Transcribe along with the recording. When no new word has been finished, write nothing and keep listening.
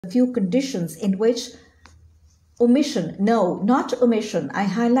few conditions in which omission, no, not omission, I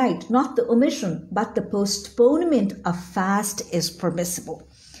highlight, not the omission, but the postponement of fast is permissible.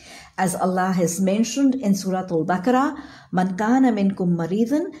 As Allah has mentioned in Surah Al-Baqarah, "Man kana minkum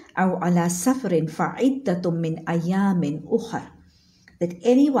maridan aw ala safarin fa'iddatum min ayamin ukhar," that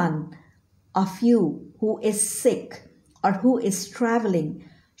anyone of you who is sick or who is traveling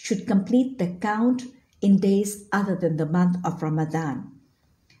should complete the count in days other than the month of Ramadan.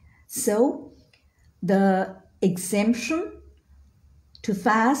 So, the exemption to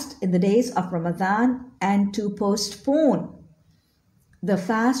fast in the days of Ramadan and to postpone the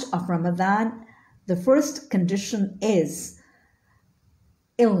fast of Ramadan, the first condition is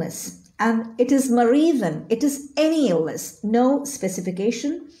illness. And it is maridan, it is any illness, no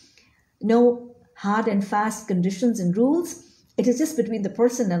specification, no hard and fast conditions and rules. It is just between the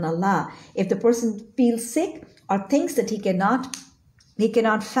person and Allah. If the person feels sick or thinks that he cannot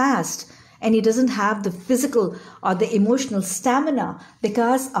fast, and he doesn't have the physical or the emotional stamina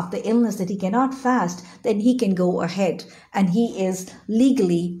because of the illness that he cannot fast, then he can go ahead and he is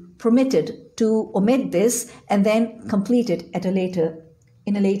legally permitted to omit this and then complete it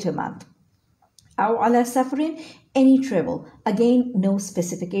in a later month. Aw ala safarin, any travel. Again, no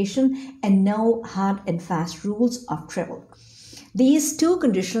specification and no hard and fast rules of travel. These two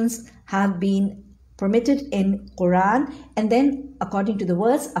conditions have been permitted in Quran, and then according to the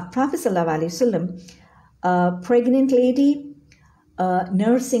words of Prophet ﷺ, a pregnant lady, a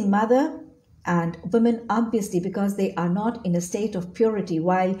nursing mother, and women, obviously, because they are not in a state of purity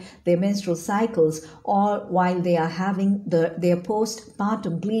while their menstrual cycles or while they are having their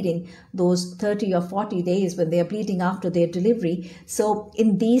postpartum bleeding, those 30 or 40 days when they are bleeding after their delivery. So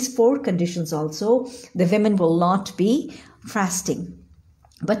in these four conditions also, the women will not be fasting.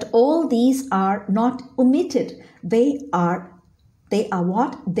 But all these are not omitted. They are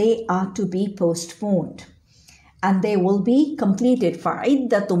what? They are to be postponed. And they will be completed.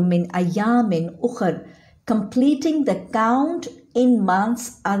 فَعِدَّةٌ مِّنْ أَيَّامٍ أُخَرٍ. Completing the count in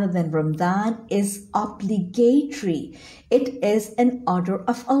months other than Ramadan is obligatory. It is an order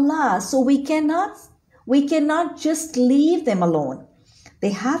of Allah. So we cannot just leave them alone.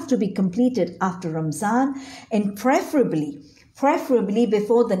 They have to be completed after Ramadan, and preferably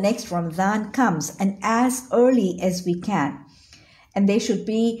before the next Ramadan comes, and as early as we can. And they should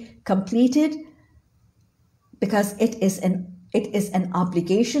be completed because it is an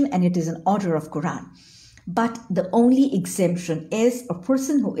obligation and it is an order of Quran. But the only exemption is a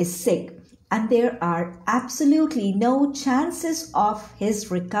person who is sick and there are absolutely no chances of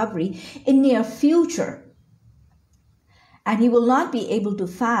his recovery in near future. And he will not be able to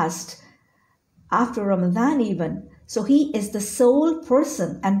fast after Ramadan even. So he is the sole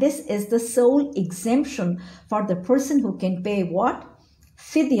person, and this is the sole exemption for the person who can pay what?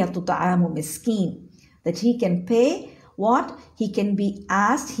 Fidyatu ta'amu miskin. That he can pay what? He can be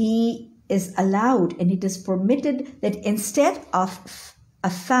asked, he is allowed, and it is permitted that instead of a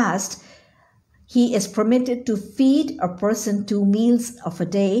fast, he is permitted to feed a person 2 meals of a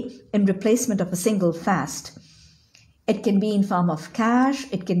day in replacement of a single fast. It can be in form of cash,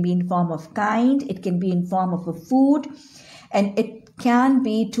 it can be in form of kind, it can be in form of a food, and it can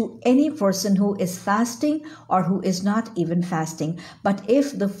be to any person who is fasting or who is not even fasting. But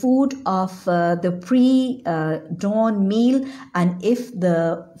if the food of the pre-dawn meal and if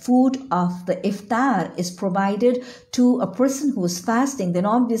the food of the iftar is provided to a person who is fasting, then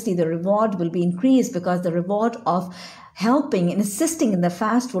obviously the reward will be increased, because the reward of helping and assisting in the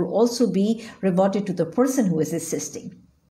fast will also be rewarded to the person who is assisting.